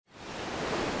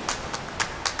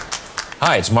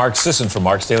Hi, it's Mark Sisson from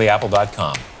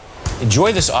marksdailyapple.com.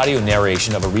 Enjoy this audio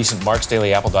narration of a recent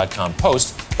marksdailyapple.com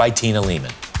post by Tina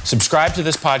Lehman. Subscribe to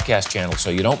this podcast channel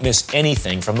so you don't miss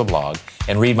anything from the blog,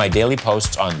 and read my daily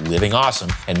posts on living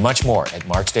awesome and much more at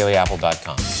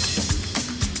marksdailyapple.com.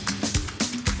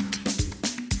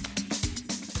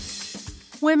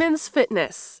 Women's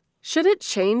fitness. Should it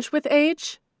change with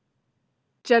age?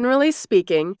 Generally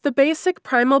speaking, the basic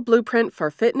primal blueprint for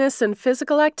fitness and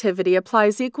physical activity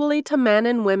applies equally to men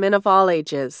and women of all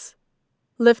ages.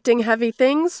 Lifting heavy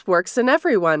things works in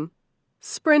everyone.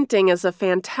 Sprinting is a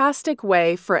fantastic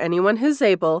way for anyone who's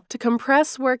able to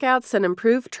compress workouts and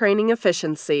improve training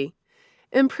efficiency.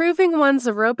 Improving one's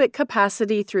aerobic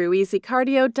capacity through easy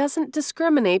cardio doesn't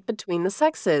discriminate between the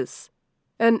sexes.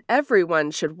 And everyone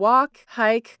should walk,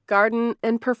 hike, garden,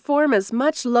 and perform as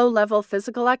much low-level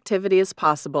physical activity as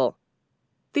possible.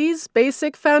 These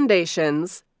basic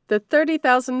foundations, the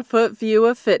 30,000-foot view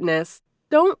of fitness,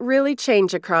 don't really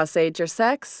change across age or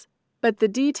sex, but the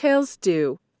details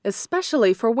do,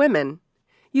 especially for women.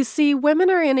 You see, women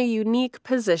are in a unique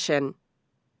position.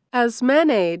 As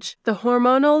men age, the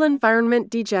hormonal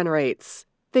environment degenerates.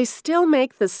 They still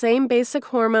make the same basic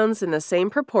hormones in the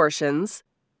same proportions,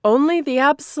 only the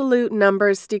absolute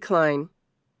numbers decline.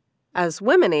 As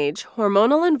women age,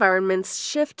 hormonal environments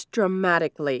shift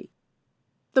dramatically.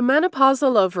 The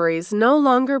menopausal ovaries no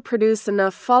longer produce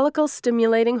enough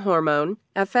follicle-stimulating hormone,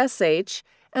 FSH,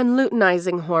 and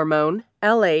luteinizing hormone,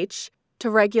 LH,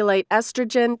 to regulate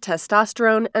estrogen,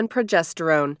 testosterone, and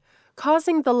progesterone,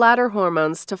 causing the latter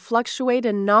hormones to fluctuate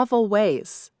in novel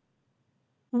ways.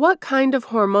 What kind of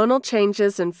hormonal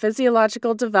changes and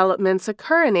physiological developments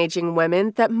occur in aging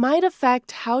women that might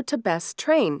affect how to best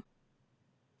train?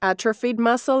 Atrophied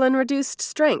muscle and reduced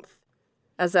strength.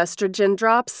 As estrogen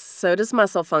drops, so does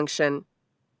muscle function.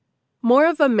 More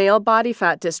of a male body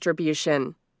fat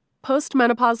distribution.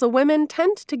 Postmenopausal women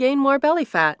tend to gain more belly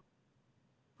fat.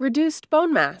 Reduced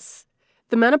bone mass.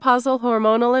 The menopausal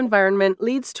hormonal environment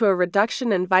leads to a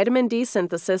reduction in vitamin D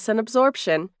synthesis and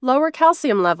absorption, lower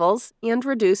calcium levels, and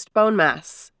reduced bone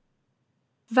mass.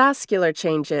 Vascular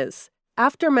changes.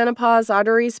 After menopause,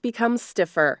 arteries become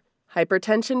stiffer.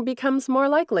 Hypertension becomes more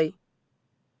likely.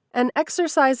 And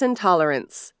exercise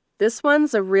intolerance. This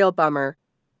one's a real bummer.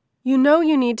 You know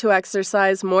you need to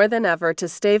exercise more than ever to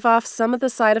stave off some of the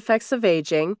side effects of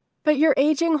aging, but your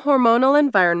aging hormonal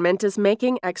environment is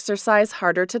making exercise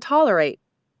harder to tolerate.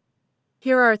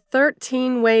 Here are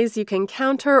 13 ways you can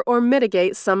counter or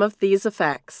mitigate some of these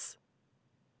effects.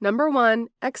 Number 1,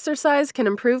 exercise can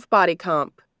improve body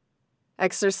comp.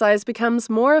 Exercise becomes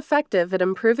more effective at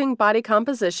improving body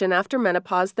composition after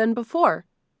menopause than before.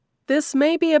 This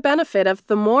may be a benefit of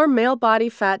the more male body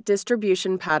fat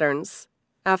distribution patterns.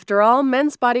 After all,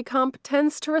 men's body comp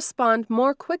tends to respond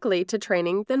more quickly to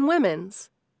training than women's.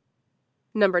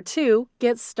 Number 2,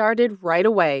 get started right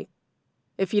away.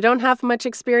 If you don't have much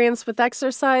experience with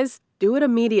exercise, do it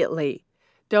immediately.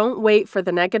 Don't wait for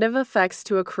the negative effects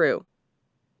to accrue.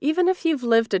 Even if you've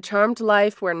lived a charmed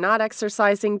life where not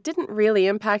exercising didn't really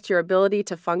impact your ability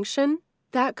to function,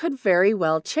 that could very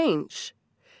well change.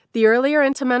 The earlier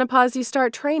into menopause you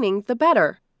start training, the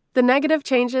better. The negative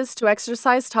changes to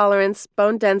exercise tolerance,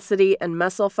 bone density, and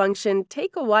muscle function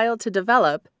take a while to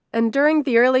develop, and during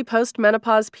the early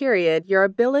post-menopause period, your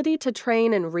ability to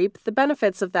train and reap the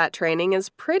benefits of that training is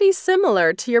pretty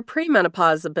similar to your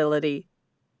premenopause ability.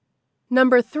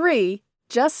 Number 3,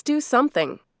 just do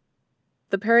something.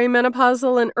 The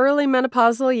perimenopausal and early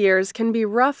menopausal years can be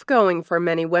rough going for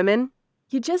many women.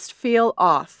 You just feel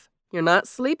off. You're not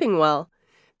sleeping well.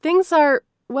 Things are,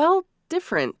 well,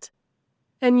 different.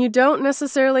 And you don't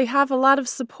necessarily have a lot of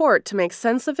support to make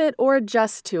sense of it or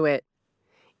adjust to it.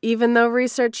 Even though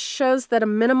research shows that a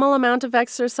minimal amount of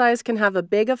exercise can have a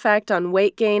big effect on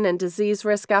weight gain and disease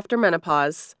risk after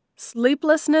menopause,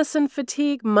 sleeplessness and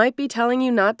fatigue might be telling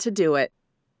you not to do it.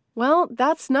 Well,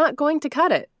 that's not going to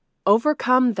cut it.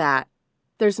 Overcome that.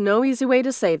 There's no easy way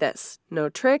to say this, no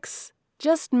tricks.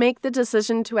 Just make the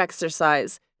decision to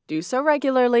exercise. Do so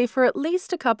regularly for at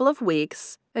least a couple of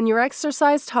weeks, and your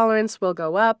exercise tolerance will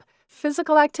go up,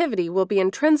 physical activity will be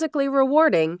intrinsically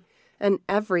rewarding, and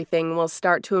everything will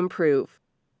start to improve.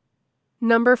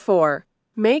 Number 4,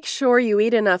 make sure you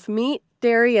eat enough meat,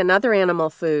 dairy, and other animal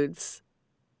foods.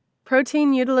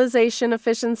 Protein utilization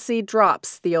efficiency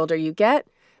drops the older you get,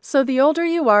 so the older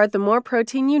you are, the more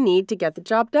protein you need to get the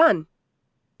job done.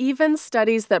 Even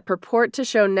studies that purport to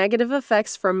show negative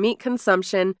effects from meat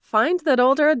consumption find that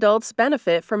older adults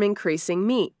benefit from increasing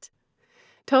meat.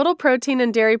 Total protein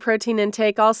and dairy protein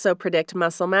intake also predict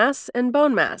muscle mass and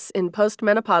bone mass in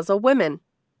postmenopausal women.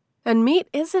 And meat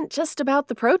isn't just about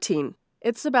the protein.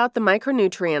 It's about the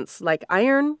micronutrients like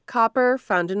iron, copper,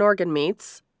 found in organ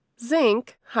meats,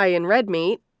 zinc, high in red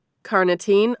meat,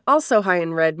 carnitine, also high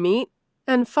in red meat,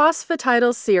 and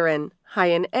phosphatidylserine, high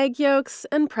in egg yolks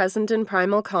and present in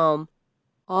Primal Calm,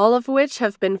 all of which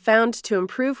have been found to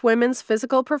improve women's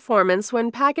physical performance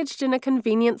when packaged in a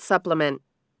convenient supplement.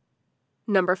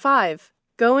 Number 5.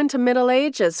 Go into middle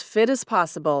age as fit as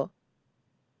possible.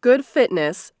 Good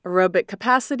fitness, aerobic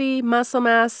capacity, muscle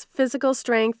mass, physical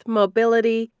strength,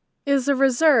 mobility, is a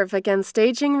reserve against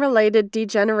aging-related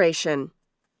degeneration.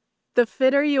 The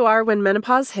fitter you are when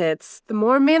menopause hits, the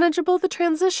more manageable the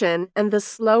transition and the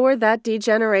slower that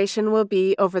degeneration will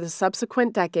be over the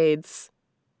subsequent decades.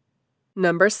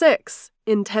 Number 6.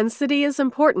 Intensity is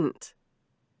important.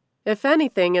 If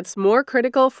anything, it's more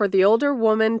critical for the older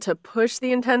woman to push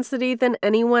the intensity than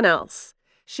anyone else.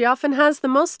 She often has the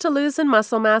most to lose in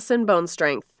muscle mass and bone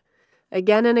strength.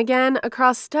 Again and again,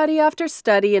 across study after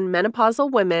study in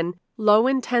menopausal women, low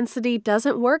intensity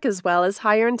doesn't work as well as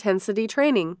higher intensity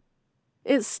training.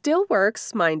 It still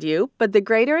works, mind you, but the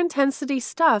greater intensity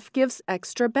stuff gives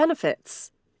extra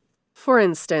benefits. For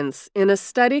instance, in a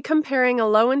study comparing a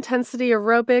low-intensity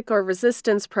aerobic or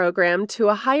resistance program to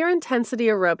a higher-intensity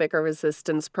aerobic or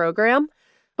resistance program,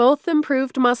 both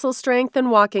improved muscle strength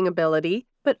and walking ability,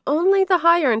 but only the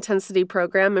higher-intensity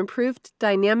program improved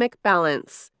dynamic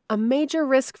balance, a major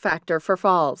risk factor for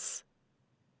falls.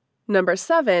 Number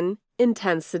 7,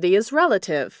 intensity is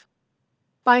relative.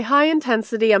 By high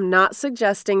intensity, I'm not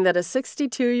suggesting that a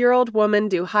 62-year-old woman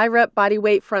do high-rep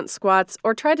bodyweight front squats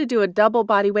or try to do a double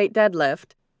bodyweight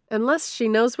deadlift, unless she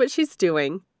knows what she's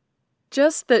doing.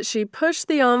 Just that she push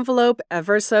the envelope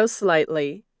ever so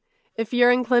slightly. If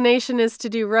your inclination is to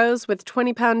do rows with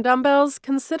 20-pound dumbbells,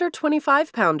 consider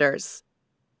 25-pounders.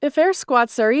 If air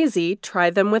squats are easy,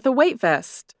 try them with a weight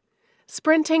vest.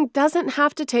 Sprinting doesn't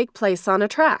have to take place on a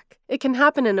track. It can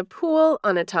happen in a pool,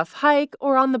 on a tough hike,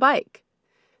 or on the bike.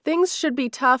 Things should be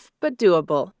tough but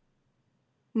doable.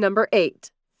 Number 8.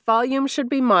 Volume should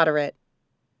be moderate.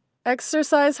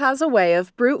 Exercise has a way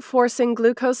of brute forcing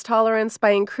glucose tolerance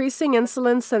by increasing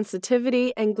insulin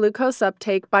sensitivity and glucose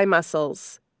uptake by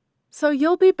muscles. So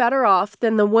you'll be better off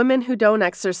than the women who don't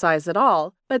exercise at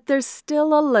all, but there's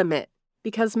still a limit,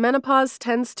 because menopause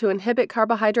tends to inhibit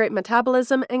carbohydrate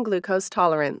metabolism and glucose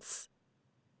tolerance.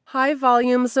 High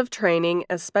volumes of training,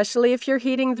 especially if you're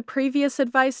heeding the previous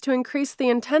advice to increase the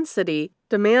intensity,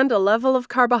 demand a level of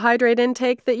carbohydrate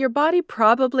intake that your body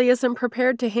probably isn't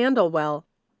prepared to handle well.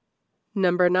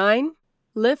 Number 9,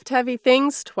 lift heavy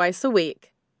things twice a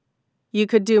week. You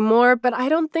could do more, but I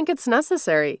don't think it's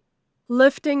necessary.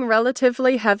 Lifting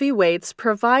relatively heavy weights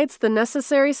provides the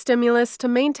necessary stimulus to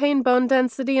maintain bone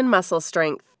density and muscle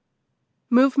strength.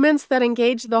 Movements that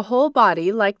engage the whole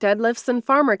body, like deadlifts and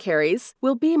farmer carries,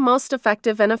 will be most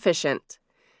effective and efficient.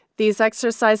 These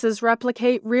exercises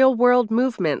replicate real-world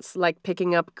movements, like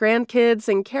picking up grandkids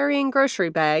and carrying grocery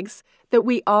bags, that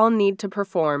we all need to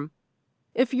perform.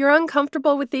 If you're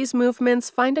uncomfortable with these movements,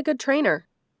 find a good trainer.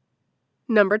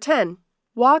 Number 10,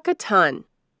 walk a ton.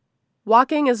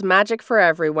 Walking is magic for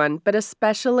everyone, but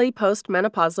especially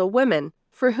postmenopausal women,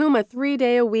 for whom a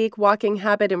 3-day-a-week walking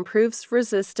habit improves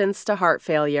resistance to heart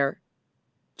failure.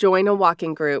 Join a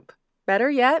walking group. Better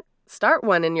yet, start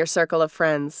one in your circle of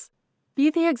friends.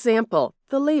 Be the example,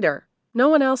 the leader. No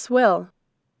one else will.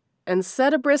 And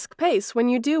set a brisk pace when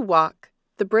you do walk.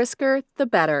 The brisker, the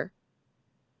better.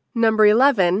 Number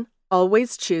 11,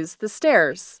 always choose the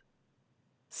stairs.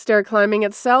 Stair climbing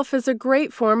itself is a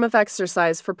great form of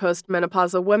exercise for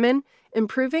postmenopausal women,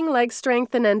 improving leg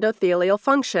strength and endothelial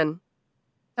function.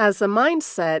 As a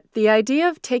mindset, the idea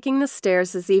of taking the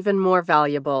stairs is even more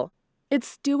valuable.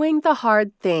 It's doing the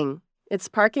hard thing. It's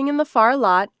parking in the far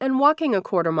lot and walking a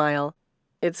quarter mile.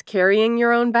 It's carrying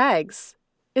your own bags.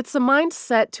 It's a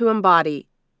mindset to embody.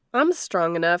 I'm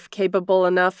strong enough, capable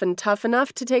enough, and tough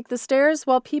enough to take the stairs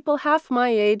while people half my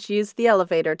age use the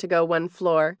elevator to go one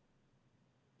floor.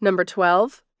 Number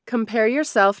 12, compare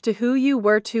yourself to who you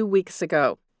were 2 weeks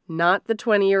ago, not the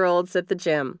 20-year-olds at the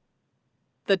gym.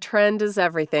 The trend is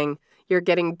everything. You're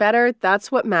getting better,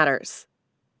 that's what matters.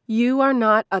 You are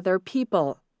not other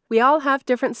people. We all have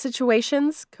different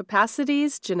situations,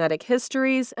 capacities, genetic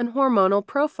histories, and hormonal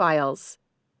profiles.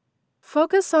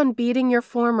 Focus on beating your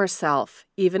former self,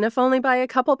 even if only by a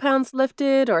couple pounds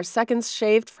lifted or seconds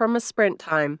shaved from a sprint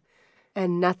time,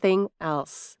 and nothing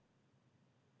else.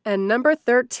 And number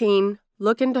 13,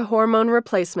 look into hormone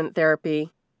replacement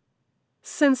therapy.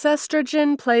 Since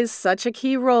estrogen plays such a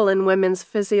key role in women's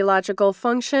physiological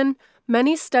function,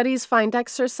 many studies find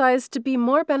exercise to be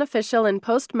more beneficial in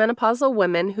postmenopausal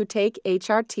women who take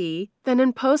HRT than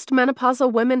in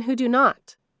postmenopausal women who do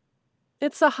not.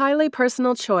 It's a highly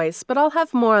personal choice, but I'll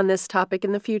have more on this topic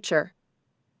in the future.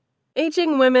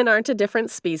 Aging women aren't a different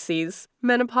species.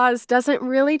 Menopause doesn't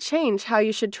really change how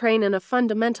you should train in a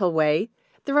fundamental way.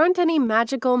 There aren't any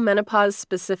magical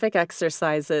menopause-specific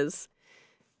exercises.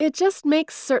 It just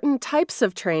makes certain types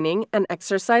of training and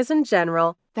exercise in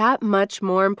general that much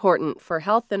more important for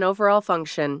health and overall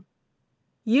function.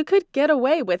 You could get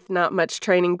away with not much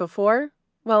training before.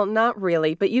 Well, not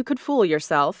really, but you could fool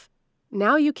yourself.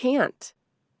 Now you can't.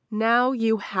 Now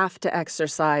you have to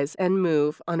exercise and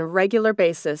move on a regular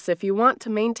basis if you want to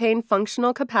maintain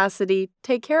functional capacity,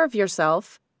 take care of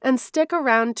yourself, and stick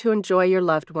around to enjoy your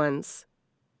loved ones.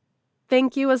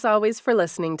 Thank you as always for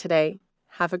listening today.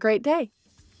 Have a great day.